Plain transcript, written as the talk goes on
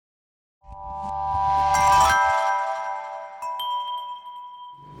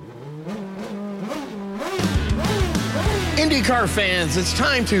IndyCar fans, it's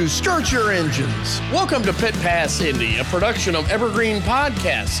time to start your engines. Welcome to Pit Pass Indy, a production of Evergreen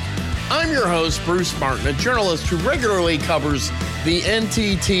Podcast. I'm your host, Bruce Martin, a journalist who regularly covers the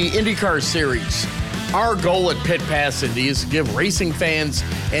NTT IndyCar Series. Our goal at Pit Pass Indy is to give racing fans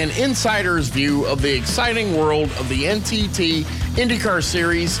an insider's view of the exciting world of the NTT IndyCar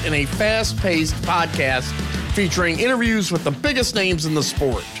Series in a fast-paced podcast featuring interviews with the biggest names in the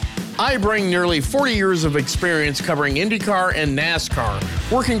sport. I bring nearly 40 years of experience covering IndyCar and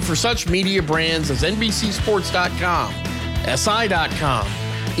NASCAR, working for such media brands as NBCSports.com, SI.com,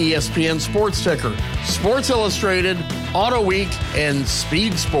 ESPN Sports Ticker, Sports Illustrated, Auto Week, and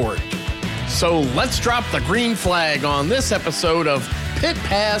Speed Sport. So let's drop the green flag on this episode of Pit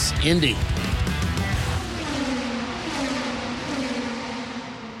Pass Indy.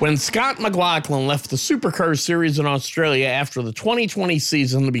 When Scott McLaughlin left the Supercar Series in Australia after the 2020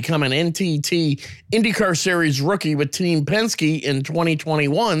 season to become an NTT IndyCar Series rookie with Team Penske in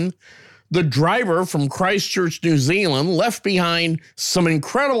 2021, the driver from Christchurch, New Zealand, left behind some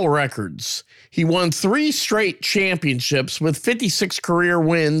incredible records. He won 3 straight championships with 56 career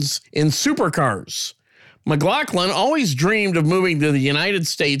wins in supercars. McLaughlin always dreamed of moving to the United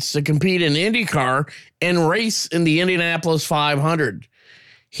States to compete in IndyCar and race in the Indianapolis 500.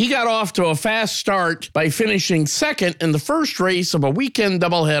 He got off to a fast start by finishing second in the first race of a weekend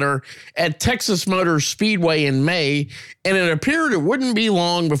doubleheader at Texas Motor Speedway in May, and it appeared it wouldn't be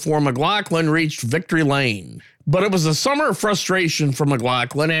long before McLaughlin reached victory lane. But it was a summer of frustration for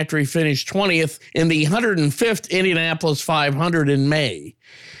McLaughlin after he finished 20th in the 105th Indianapolis 500 in May.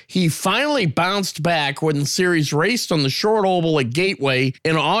 He finally bounced back when the series raced on the short oval at Gateway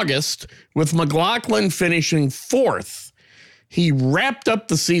in August, with McLaughlin finishing 4th. He wrapped up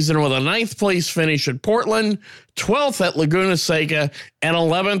the season with a 9th place finish at Portland, 12th at Laguna Seca, and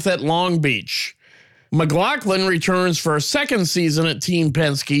 11th at Long Beach. McLaughlin returns for a second season at Team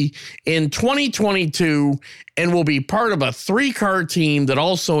Penske in 2022 and will be part of a 3-car team that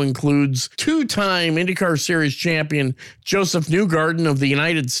also includes 2-time IndyCar Series champion Joseph Newgarden of the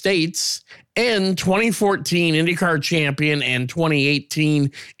United States and 2014 IndyCar champion and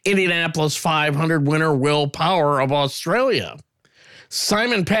 2018 Indianapolis 500 winner Will Power of Australia.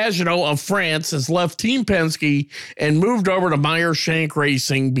 Simon Pagenaud of France has left Team Penske and moved over to Meyer Shank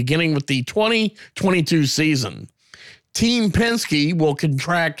Racing beginning with the 2022 season. Team Penske will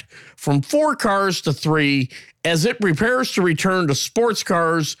contract from 4 cars to 3 as it prepares to return to sports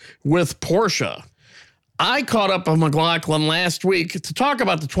cars with Porsche. I caught up with McLaughlin last week to talk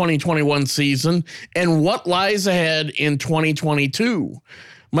about the 2021 season and what lies ahead in 2022.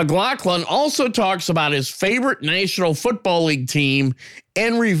 McLaughlin also talks about his favorite National Football League team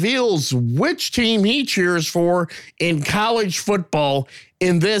and reveals which team he cheers for in college football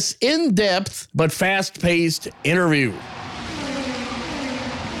in this in-depth but fast-paced interview.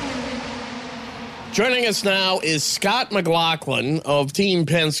 Joining us now is Scott McLaughlin of Team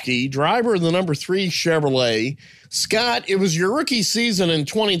Penske, driver of the number 3 Chevrolet. Scott, it was your rookie season in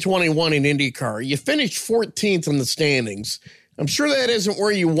 2021 in IndyCar. You finished 14th in the standings. I'm sure that isn't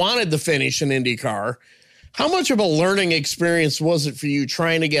where you wanted to finish in IndyCar. How much of a learning experience was it for you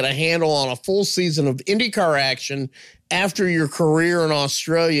trying to get a handle on a full season of IndyCar action after your career in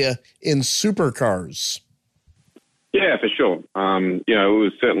Australia in supercars? Yeah, for sure. It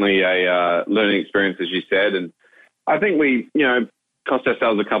was certainly a learning experience, as you said. And I think we, cost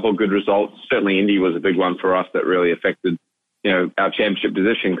ourselves a couple of good results. Certainly Indy was a big one for us that really affected, our championship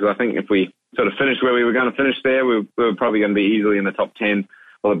position. Because I think if we sort of finished where we were going to finish there, we were probably going to be easily in the top 10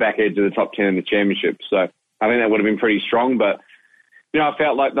 or the back edge of the top 10 in the championship. So I think that would have been pretty strong. But, I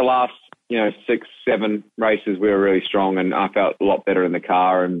felt like the last, 6, 7 races we were really strong, and I felt a lot better in the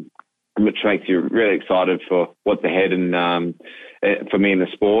car, and which makes you really excited for what's ahead and for me in the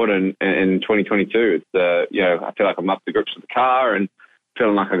sport. And in 2022, it's I feel like I'm up to grips with the car and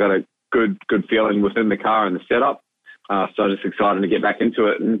feeling like I got a good feeling within the car and the setup. So I'm just excited to get back into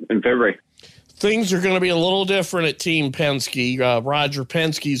it in February. Things are going to be a little different at Team Penske. Roger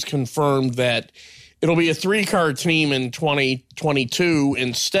Penske's confirmed that it'll be a 3-car team in 2022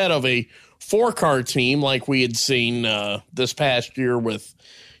 instead of a 4-car team like we had seen this past year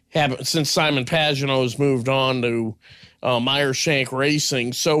since Simon Pagenaud has moved on to Meyer Shank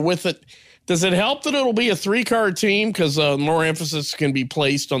Racing. So with it, does it help that it'll be a 3-car team because more emphasis can be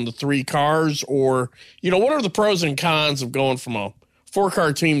placed on the 3 cars? Or, what are the pros and cons of going from a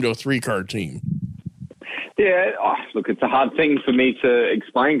 4-car team to a 3-car team? Yeah, look, it's a hard thing for me to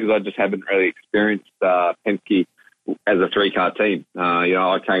explain because I just haven't really experienced Penske as a 3-car team.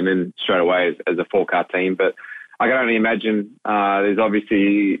 I came in straight away as a 4-car team, but I can only imagine there's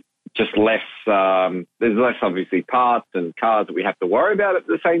obviously just less. There's less obviously parts and cars that we have to worry about at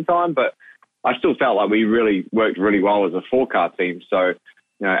the same time, but I still felt like we really worked really well as a 4-car team. So,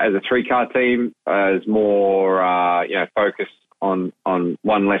 as a 3-car team, is more focused on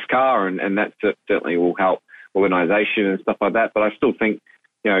one less car, and that certainly will help organisation and stuff like that. But I still think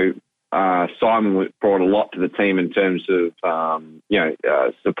Simon brought a lot to the team in terms of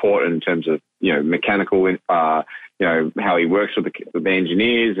support, in terms of mechanical, how he works with the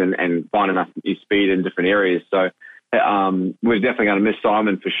engineers and finding us new speed in different areas. So. We're definitely going to miss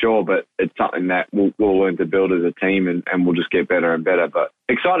Simon for sure, but it's something that we'll learn to build as a team, and we'll just get better and better. But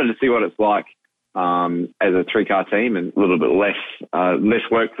excited to see what it's like as a 3-car team, and a little bit less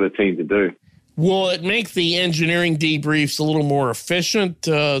work for the team to do. Will it make the engineering debriefs a little more efficient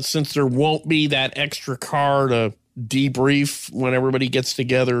since there won't be that extra car to debrief when everybody gets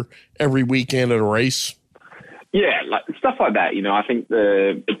together every weekend at a race? Yeah, stuff like that. I think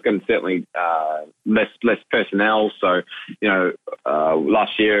it's going to certainly less personnel. So,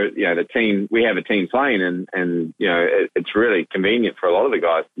 last year, the team, we have a team playing, and it's really convenient for a lot of the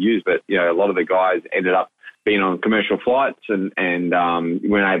guys to use. But a lot of the guys ended up being on commercial flights and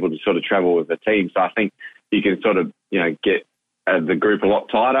weren't able to sort of travel with the team. So I think you can sort of get the group a lot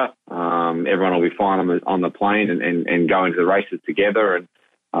tighter. Everyone will be fine on the plane and go into the races together, and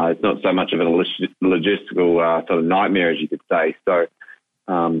it's not so much of a logistical sort of nightmare, as you could say. So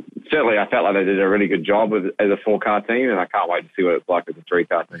certainly I felt like they did a really good job as a 4-car team, and I can't wait to see what it's like as a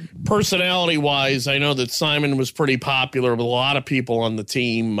 3-car team. Personality-wise, I know that Simon was pretty popular with a lot of people on the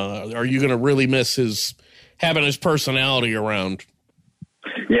team. Are you going to really miss having his personality around?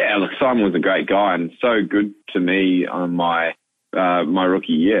 Yeah, look, Simon was a great guy and so good to me on my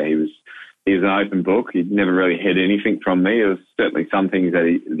rookie year. He was an open book. He'd never really hid anything from me. There was certainly some things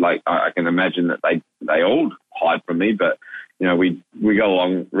that I can imagine that they all hide from me, but we go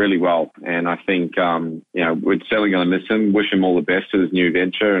along really well. And I think we're certainly going to miss him. Wish him all the best with his new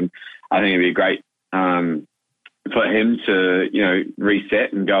venture, and I think it'd be great for him to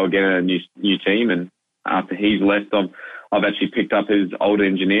reset and go again at a new team. And after he's left, I've actually picked up his old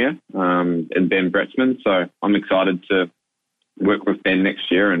engineer, and Ben Bretzman. So I'm excited to work with Ben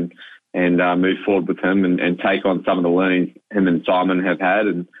next year and move forward with him and take on some of the learnings him and Simon have had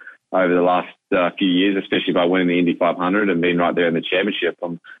and over the last few years, especially by winning the Indy 500 and being right there in the championship.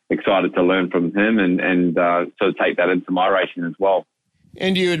 I'm excited to learn from him and sort of take that into my racing as well.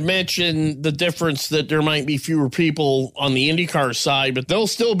 And you had mentioned the difference that there might be fewer people on the IndyCar side, but they'll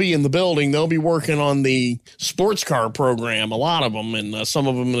still be in the building. They'll be working on the sports car program, a lot of them, and some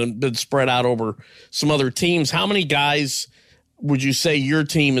of them have been spread out over some other teams. How many guys would you say your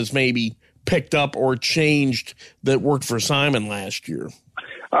team has maybe picked up or changed that worked for Simon last year?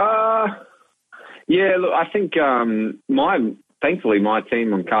 Yeah, look, I think thankfully my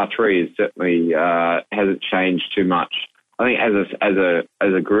team on Car 3 is certainly hasn't changed too much. I think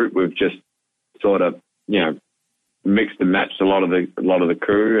as a group, we've just sort of mixed and matched a lot of the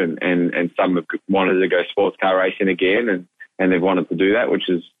crew, and some have wanted to go sports car racing again, and they've wanted to do that, which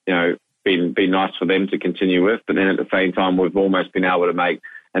is been nice for them to continue with. But then at the same time, we've almost been able to make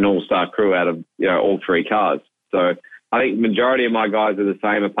an all-star crew out of all 3 cars. So I think majority of my guys are the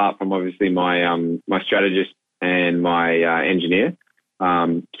same, apart from obviously my strategist and my engineer.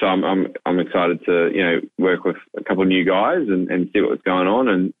 So I'm excited to work with a couple of new guys and see what's going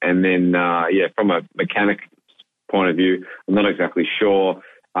on, and then from a mechanic point of view, I'm not exactly sure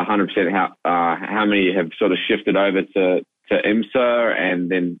 100% how many have sort of shifted over to IMSA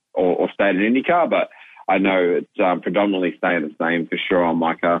and then or stayed in IndyCar, but I know it's predominantly staying the same for sure on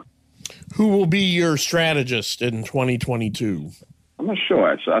my car. Who will be your strategist in 2022? I'm not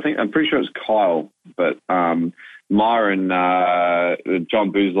sure, actually. I'm pretty sure it's Kyle, but Myron,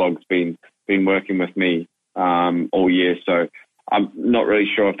 John Buzlog's been working with me all year, so I'm not really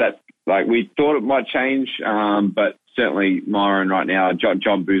sure if that's we thought it might change, but certainly Myron right now,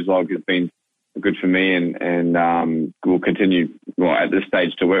 John Buzlog has been good for me and will continue at this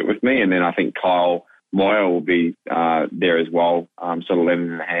stage to work with me, and then I think Kyle Moyer will be there as well, sort of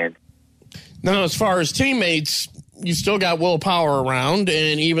lending a hand. Now, as far as teammates, you still got Will Power around,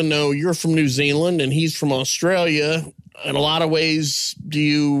 and even though you're from New Zealand and he's from Australia, in a lot of ways, do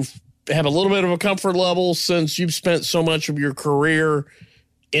you have a little bit of a comfort level since you've spent so much of your career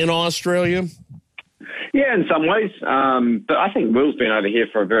in Australia? Yeah, in some ways. But I think Will's been over here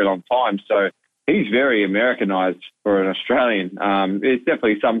for a very long time, so he's very Americanized for an Australian. There's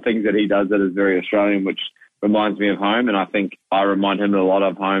definitely some things that he does that is very Australian, which reminds me of home, and I think I remind him a lot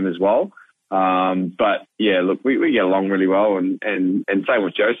of home as well. But yeah, look, we get along really well, and same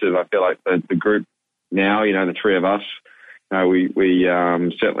with Joseph. I feel like the group now, the 3 of us, we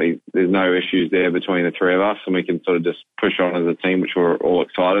certainly, there's no issues there between the three of us, and we can sort of just push on as a team, which we're all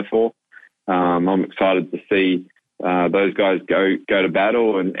excited for. I'm excited to see those guys go to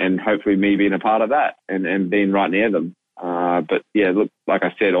battle, and hopefully me being a part of that and being right near them. But yeah, look, like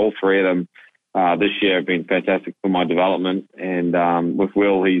I said, all three of them this year have been fantastic for my development. And with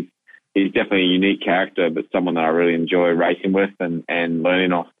Will, he's definitely a unique character, but someone that I really enjoy racing with and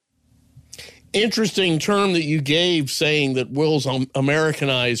learning off. Interesting term that you gave, saying that Will's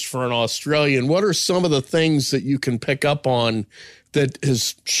Americanized for an Australian. What are some of the things that you can pick up on that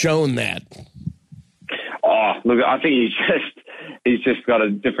has shown that? Oh, look, I think he's just got a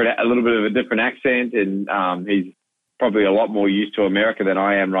little bit of a different accent, and he's probably a lot more used to America than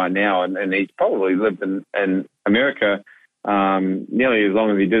I am right now, and he's probably lived in America nearly as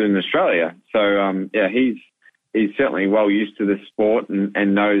long as he did in Australia. So yeah, he's certainly well used to this sport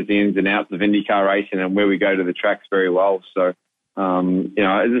and knows the ins and outs of IndyCar racing and where we go to the tracks very well. So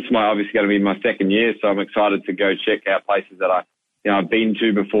this is obviously going to be my second year, so I'm excited to go check out places that I've been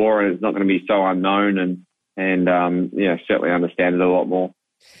to before, and it's not going to be so unknown, and certainly understand it a lot more.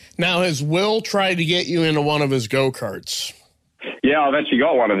 Now, has Will tried to get you into one of his go-karts? Yeah, I've actually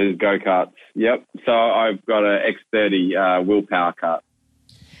got one of his go-karts. Yep. So I've got an X30 Will Power kart.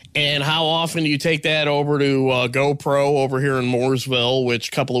 And how often do you take that over to GoPro over here in Mooresville, which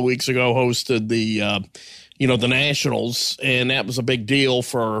a couple of weeks ago hosted the Nationals, and that was a big deal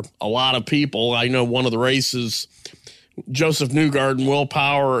for a lot of people. I know one of the races, Joseph Newgarden, Will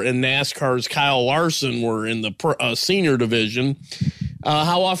Power, and NASCAR's Kyle Larson were in the senior division.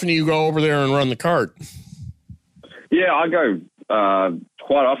 How often do you go over there and run the kart? Yeah, I go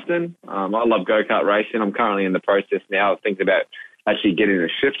quite often. I love go-kart racing. I'm currently in the process now of thinking about actually getting a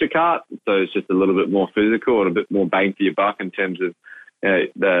shifter kart, so it's just a little bit more physical and a bit more bang for your buck in terms of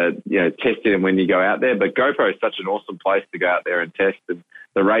testing and when you go out there. But GoPro is such an awesome place to go out there and test, and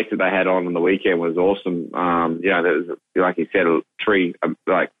the race that they had on the weekend was awesome. There was, like you said,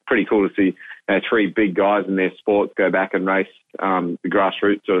 pretty cool to see three big guys in their sports go back and race the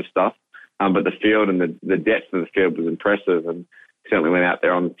grassroots sort of stuff. But the field and the depth of the field was impressive, and certainly went out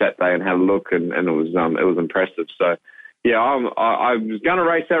there on Saturday and had a look, and it was impressive. So yeah, I was going to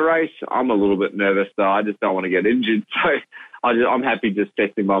race that race. I'm a little bit nervous though. I just don't want to get injured, so I'm happy just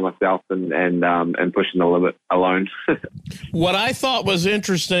testing by myself and pushing the limit alone. What I thought was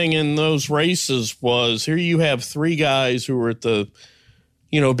interesting in those races was here you have three guys who were at the,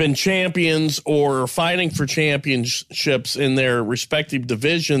 been champions or fighting for championships in their respective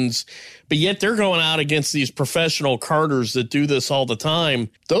divisions, but yet they're going out against these professional karters that do this all the time.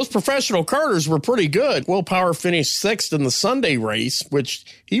 Those professional karters were pretty good. Will Power finished sixth in the Sunday race, which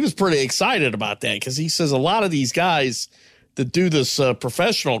he was pretty excited about that because he says a lot of these guys that do this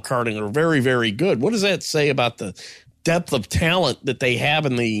professional karting are very, very good. What does that say about the depth of talent that they have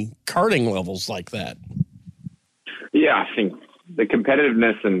in the karting levels like that? Yeah, I think the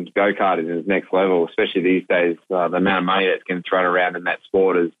competitiveness in go-karting is next level, especially these days. The amount of money that's getting thrown around in that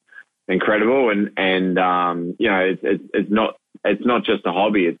sport is incredible, and it's not just a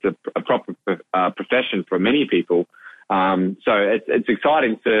hobby; it's a proper profession for many people. So it's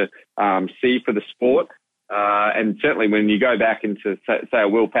exciting to see for the sport, and certainly when you go back into say a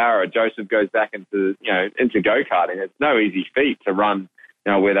Will Power or Joseph goes back into go-karting, it's no easy feat to run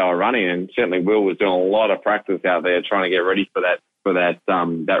where they were running, and certainly Will was doing a lot of practice out there trying to get ready for that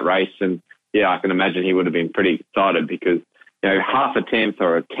race, and yeah, I can imagine he would have been pretty excited because half a tenth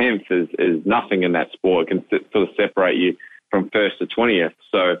or a tenth is nothing in that sport. It can sort of separate you from first to 20th.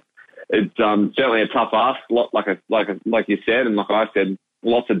 So it's certainly a tough ask, like you said, and like I said,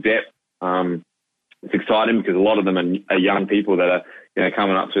 lots of depth. It's exciting because a lot of them are young people that are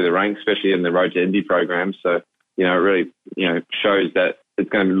coming up through the ranks, especially in the Road to Indy program. So it really shows that it's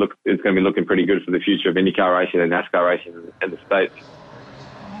going to be looking pretty good for the future of IndyCar racing and NASCAR racing in the States.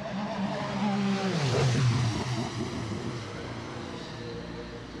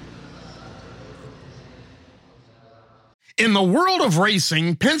 In the world of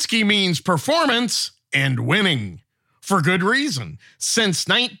racing, Penske means performance and winning. For good reason. Since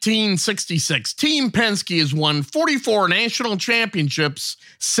 1966, Team Penske has won 44 national championships,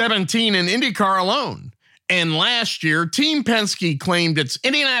 17 in IndyCar alone. And last year, Team Penske claimed its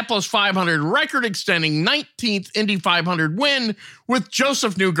Indianapolis 500 record-extending 19th Indy 500 win, with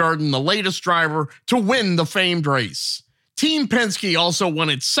Joseph Newgarden the latest driver to win the famed race. Team Penske also won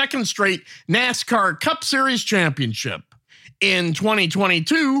its second straight NASCAR Cup Series championship. In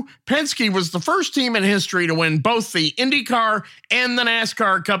 2022, Penske was the first team in history to win both the IndyCar and the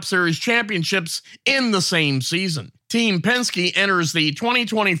NASCAR Cup Series championships in the same season. Team Penske enters the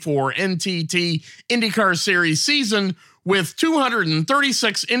 2024 NTT IndyCar Series season with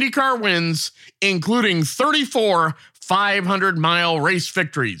 236 IndyCar wins, including 34 500-mile race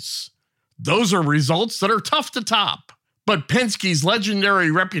victories. Those are results that are tough to top. But Penske's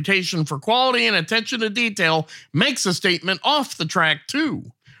legendary reputation for quality and attention to detail makes a statement off the track,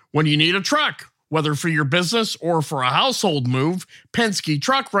 too. When you need a truck, whether for your business or for a household move, Penske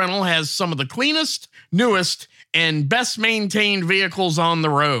Truck Rental has some of the cleanest, newest, and best maintained vehicles on the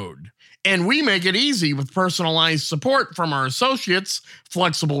road. And we make it easy with personalized support from our associates,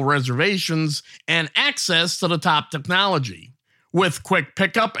 flexible reservations, and access to the top technology. With quick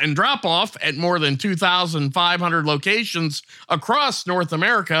pickup and drop-off at more than 2,500 locations across North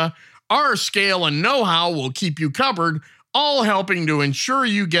America, our scale and know-how will keep you covered, all helping to ensure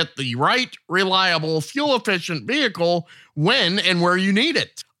you get the right, reliable, fuel-efficient vehicle when and where you need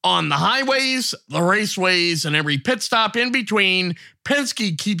it. On the highways, the raceways, and every pit stop in between,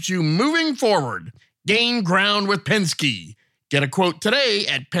 Penske keeps you moving forward. Gain ground with Penske. Get a quote today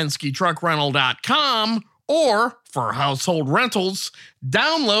at PenskeTruckRental.com, or for household rentals,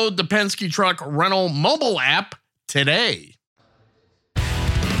 download the Penske Truck Rental mobile app today.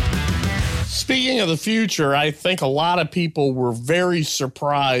 Speaking of the future, I think a lot of people were very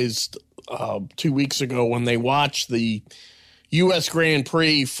surprised 2 weeks ago when they watched the U.S. Grand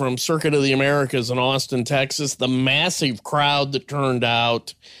Prix from Circuit of the Americas in Austin, Texas. The massive crowd that turned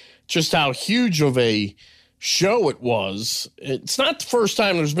out, just how huge of a show it was. It's not the first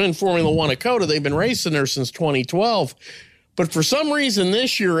time there's been Formula One at COTA. They've been racing there since 2012. But for some reason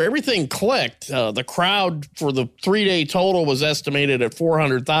this year, everything clicked. The crowd for the 3-day total was estimated at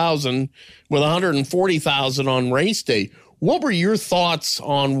 400,000 with 140,000 on race day. What were your thoughts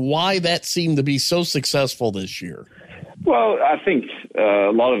on why that seemed to be so successful this year? Well, I think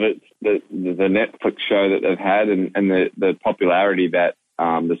a lot of it's the Netflix show that they've had and the popularity that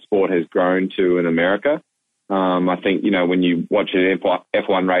the sport has grown to in America. I think, when you watch an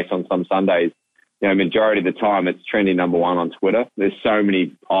F1 race on some Sundays, majority of the time it's trending number one on Twitter. There's so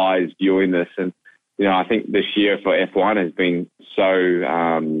many eyes viewing this. And, I think this year for F1 has been so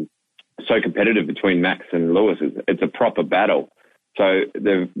competitive between Max and Lewis. It's a proper battle. So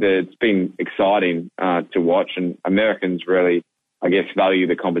it's been exciting to watch, and Americans really, I guess, value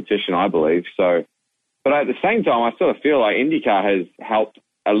the competition, I believe. So, but at the same time, I sort of feel like IndyCar has helped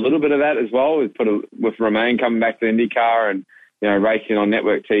a little bit of that as well. With Romain coming back to IndyCar and racing on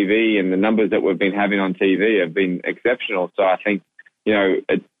network TV, and the numbers that we've been having on TV have been exceptional. So I think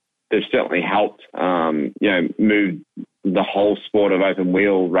they've certainly helped move the whole sport of open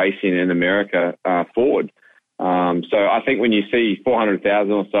wheel racing in America forward. So I think when you see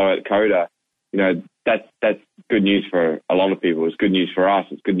 400,000 or so at COTA, that's good news for a lot of people. It's good news for us.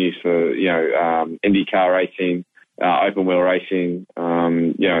 It's good news for IndyCar racing, open wheel racing.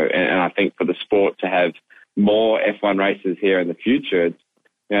 And I think for the sport to have more F1 races here in the future, it's,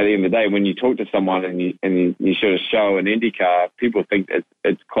 at the end of the day, when you talk to someone and you sort of show an IndyCar, people think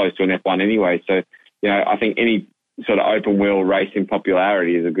it's close to an F1 anyway. So I think any sort of open wheel racing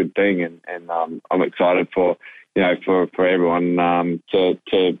popularity is a good thing, and I'm excited for everyone to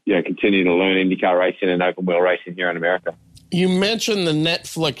continue to learn IndyCar racing and open wheel racing here in America. You mentioned the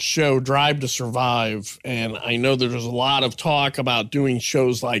Netflix show Drive to Survive, and I know there's a lot of talk about doing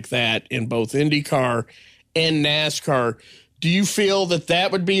shows like that in both IndyCar and NASCAR. Do you feel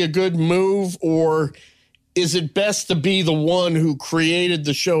that would be a good move, or is it best to be the one who created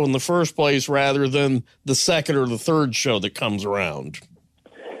the show in the first place rather than the second or the third show that comes around?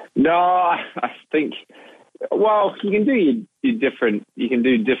 No, I think, well, you can do different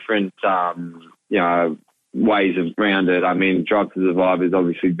ways around it. I mean, Drive to Survive is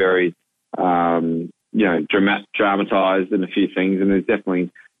obviously very, dramatized in a few things, and there's definitely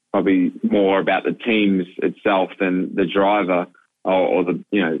probably more about the teams itself than the driver or the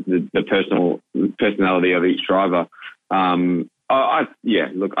personality of each driver. I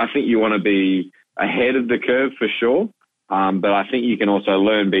think you want to be ahead of the curve for sure. But I think you can also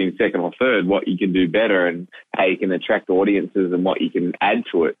learn, being second or third, what you can do better and how you can attract audiences and what you can add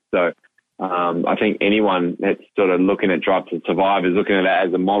to it. So I think anyone that's sort of looking at Drive to Survive is looking at that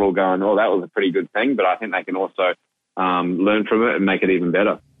as a model going, oh, that was a pretty good thing. But I think they can also learn from it and make it even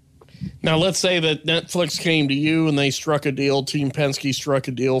better. Now, let's say that Netflix came to you and they struck a deal, Team Penske struck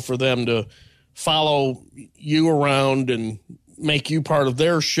a deal for them to follow you around and make you part of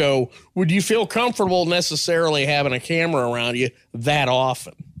their show. Would you feel comfortable necessarily having a camera around you that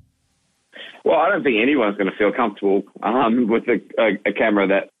often? Well, I don't think anyone's going to feel comfortable with a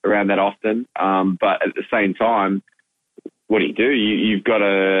camera around that often. But at the same time, what do? You've got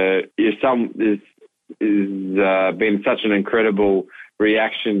to. There's been such an incredible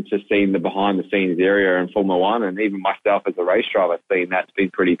reaction to seeing the behind-the-scenes area in Formula One, and even myself as a race driver, seeing that's been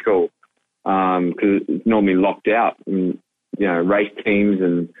pretty cool because it's normally locked out, and race teams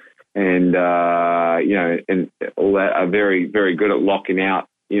and and all that are very, very good at locking out,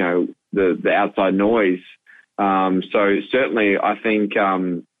 the outside noise. So certainly I think,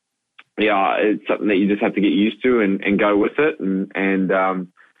 it's something that you just have to get used to and go with it. And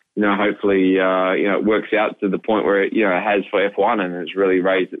hopefully, it works out to the point where it has for F1 and it's really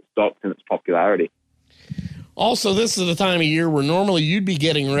raised its stocks and its popularity. Also, this is the time of year where normally you'd be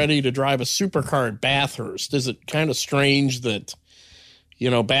getting ready to drive a supercar at Bathurst. Is it kind of strange that,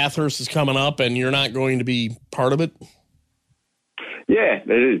 Bathurst is coming up and you're not going to be part of it? Yeah,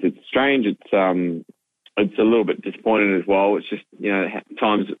 it is. It's strange. It's a little bit disappointing as well. It's just,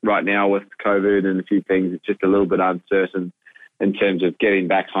 times right now with COVID and a few things, it's just a little bit uncertain in terms of getting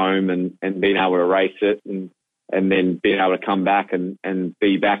back home and being able to race it and then being able to come back and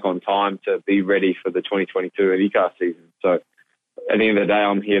be back on time to be ready for the 2022 IndyCar season. So at the end of the day,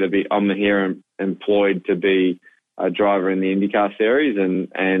 I'm here employed to be a driver in the IndyCar series,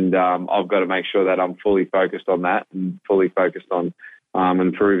 and I've got to make sure that I'm fully focused on that and fully focused on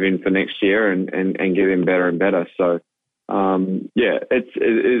improving for next year and getting better and better. So, it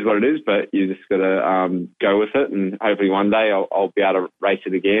is what it is, but you just got to go with it, and hopefully one day I'll be able to race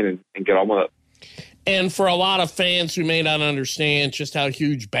it again and get on with it. And for a lot of fans who may not understand just how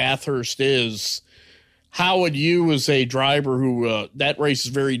huge Bathurst is, how would you, as a driver who that race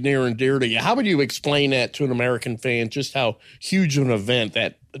is very near and dear to you, how would you explain that to an American fan, just how huge of an event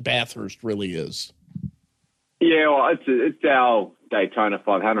that Bathurst really is? Yeah, well, it's our Daytona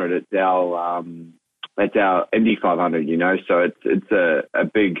 500. It's our Indy 500. So it's a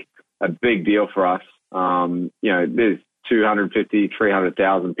big deal for us. There's 250,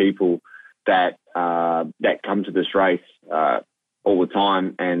 300,000 people that come to this race all the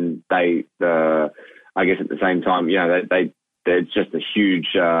time, and I guess at the same time, it's just a huge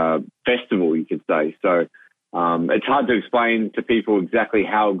festival, you could say. So it's hard to explain to people exactly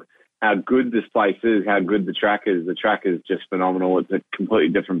how good this place is, how good the track is. The track is just phenomenal. It's a completely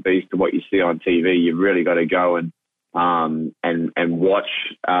different beast to what you see on TV. You've really got to go and watch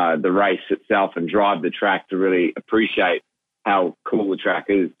the race itself and drive the track to really appreciate how cool the track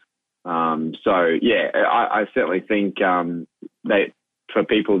is. I certainly think that for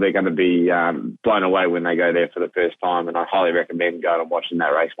people, they're going to be blown away when they go there for the first time, and I highly recommend going and watching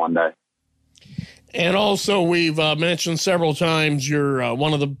that race one day. And also, we've mentioned several times you're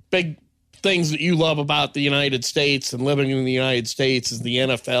one of the big things that you love about the United States and living in the United States is the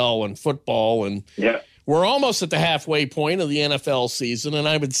NFL and football. And we're almost at the halfway point of the NFL season, and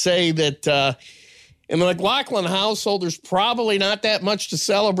I would say that in the McLaughlin household, there's probably not that much to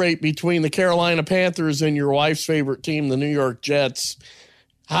celebrate between the Carolina Panthers and your wife's favorite team, the New York Jets.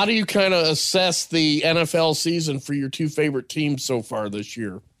 How do you kind of assess the NFL season for your two favorite teams so far this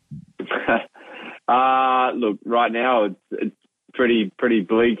year? Look, right now it's pretty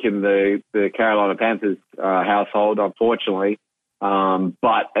bleak in the Carolina Panthers household, unfortunately.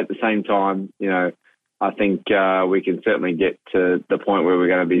 But at the same time, I think we can certainly get to the point where we're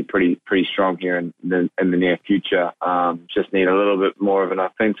going to be pretty strong here in the near future. Just need a little bit more of an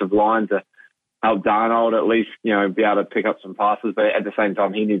offensive line to help Darnold at least, be able to pick up some passes. But at the same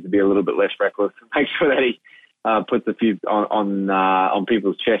time, he needs to be a little bit less reckless. Make sure that he puts a few on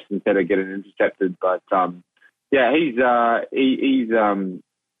people's chests instead of getting intercepted. But he'll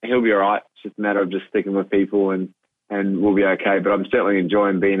be all right. It's just a matter of just sticking with people and we'll be okay. But I'm certainly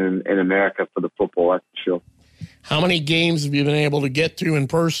enjoying being in America for the football, that's for sure. How many games have you been able to get to in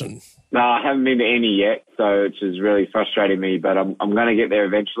person? No, I haven't been to any yet, so which is really frustrating me. But I'm going to get there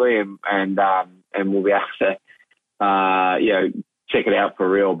eventually, and we'll be able to check it out for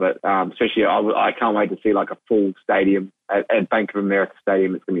real. But especially, I can't wait to see like a full stadium at Bank of America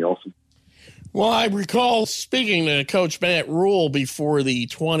Stadium. It's going to be awesome. Well, I recall speaking to Coach Matt Rule before the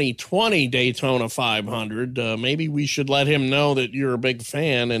 2020 Daytona 500. Maybe we should let him know that you're a big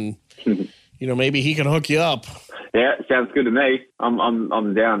fan, and maybe he can hook you up. Yeah, sounds good to me.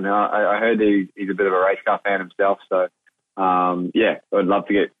 I'm down. I heard he's a bit of a race car fan himself, so I'd love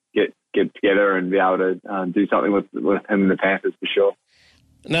to get together and be able to do something with him and the Panthers for sure.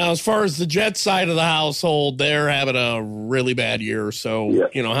 Now, as far as the Jets side of the household, they're having a really bad year. So,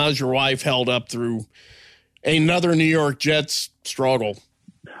 how's your wife held up through another New York Jets struggle?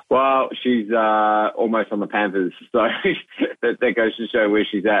 Well, she's almost on the Panthers, so that goes to show where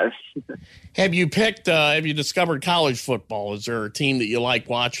she's at. Have you discovered college football? Is there a team that you like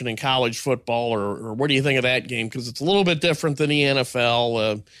watching in college football, or what do you think of that game? Because it's a little bit different than the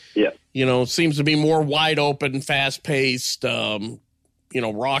NFL. It seems to be more wide open, fast paced.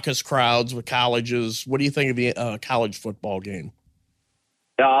 raucous crowds with colleges. What do you think of the college football game?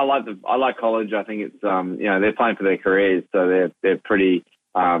 Yeah, I like college. I think it's they're playing for their careers, so they're pretty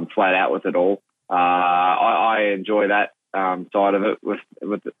flat out with it all. I enjoy that side of it with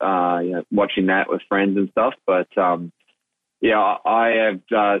watching that with friends and stuff. But I have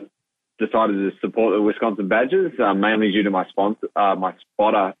decided to support the Wisconsin Badgers mainly due to my sponsor, my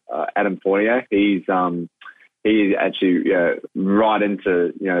spotter, Adam Fournier. He's actually right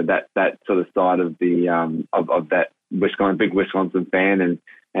into that sort of side of the of that big Wisconsin fan, and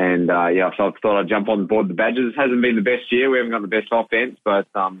so I thought I'd jump on board the Badgers. It hasn't been the best year. We haven't got the best offense, but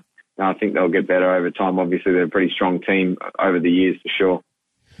I think they'll get better over time. Obviously, they're a pretty strong team over the years for sure.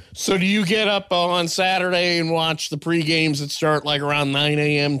 So do you get up on Saturday and watch the pre-games that start like around 9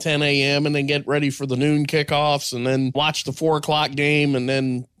 a.m., 10 a.m., and then get ready for the noon kickoffs and then watch the 4 o'clock game? And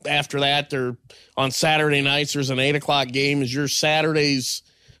then after that, on Saturday nights, there's an 8 o'clock game. Is your Saturdays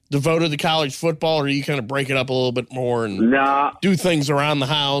devoted to college football, or do you kind of break it up a little bit more and do things around the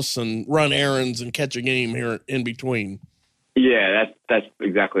house and run errands and catch a game here in between? Yeah, that's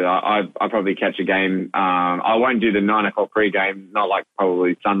exactly. I probably catch a game. I won't do the 9 o'clock pregame, not like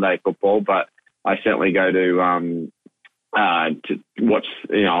probably Sunday football, but I certainly go to watch.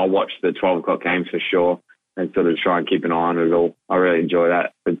 I'll watch the 12 o'clock games for sure, and sort of try and keep an eye on it all. I really enjoy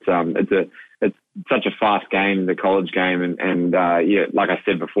that. It's such a fast game, the college game, and like I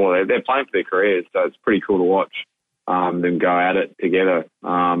said before, they're playing for their careers, so it's pretty cool to watch them go at it together.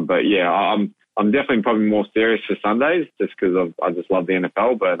 But yeah, I'm definitely probably more serious for Sundays just because I just love the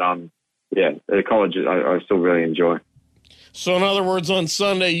NFL. But, the college I still really enjoy. So, in other words, on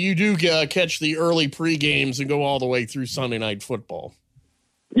Sunday, you do catch the early pre-games and go all the way through Sunday Night Football.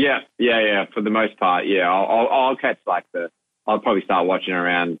 Yeah. For the most part, yeah. I'll catch I'll probably start watching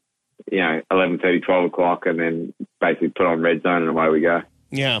around, 11:30, 12 o'clock, and then basically put on Red Zone and away we go.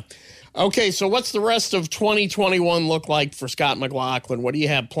 Yeah. Okay, so what's the rest of 2021 look like for Scott McLaughlin? What do you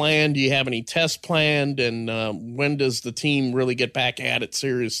have planned? Do you have any tests planned? And when does the team really get back at it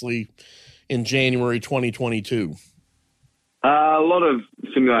seriously in January 2022? A lot of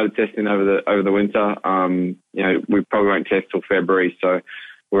simulated testing over the winter. We probably won't test till February, so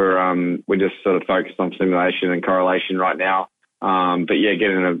we're just sort of focused on simulation and correlation right now. But yeah,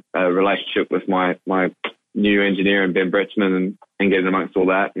 getting a relationship with my new engineer and Ben Bretzman and getting amongst all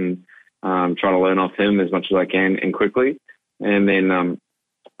that and trying to learn off him as much as I can and quickly. And then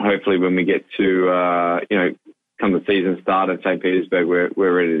hopefully when we get to, come the season start at St. Petersburg,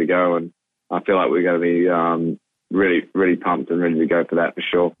 we're ready to go. And I feel like we're going to be really, really pumped and ready to go for that for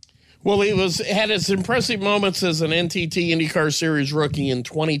sure. Well, he had his impressive moments as an NTT IndyCar Series rookie in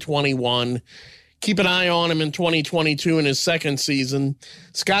 2021. Keep an eye on him in 2022 in his second season.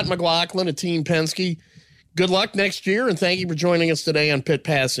 Scott McLaughlin at Team Penske. Good luck next year, and thank you for joining us today on Pit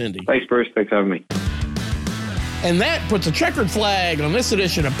Pass Indy. Thanks, Bruce. Thanks for having me. And that puts a checkered flag on this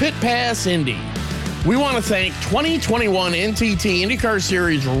edition of Pit Pass Indy. We want to thank 2021 NTT IndyCar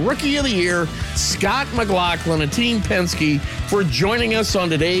Series Rookie of the Year, Scott McLaughlin at Team Penske, for joining us on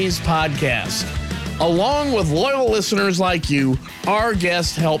today's podcast. Along with loyal listeners like you, our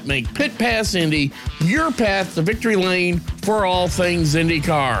guests help make Pit Pass Indy your path to victory lane for all things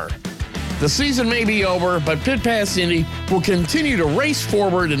IndyCar. The season may be over, but Pit Pass Indy will continue to race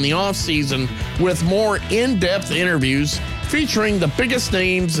forward in the off-season with more in-depth interviews featuring the biggest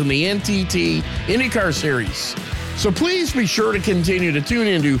names in the NTT IndyCar Series. So please be sure to continue to tune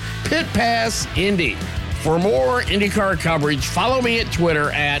into Pit Pass Indy. For more IndyCar coverage, follow me at Twitter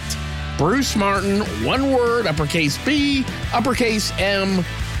at Bruce Martin, one word, uppercase B, uppercase M,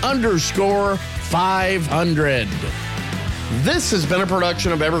 _500. This has been a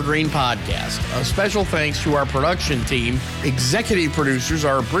production of Evergreen Podcast. A special thanks to our production team. Executive producers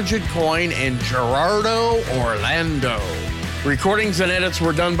are Bridget Coyne and Gerardo Orlando. Recordings and edits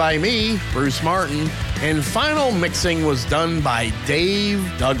were done by me, Bruce Martin, and final mixing was done by Dave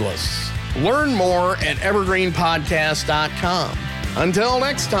Douglas. Learn more at evergreenpodcast.com. Until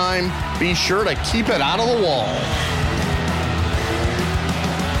next time, be sure to keep it out of the wall.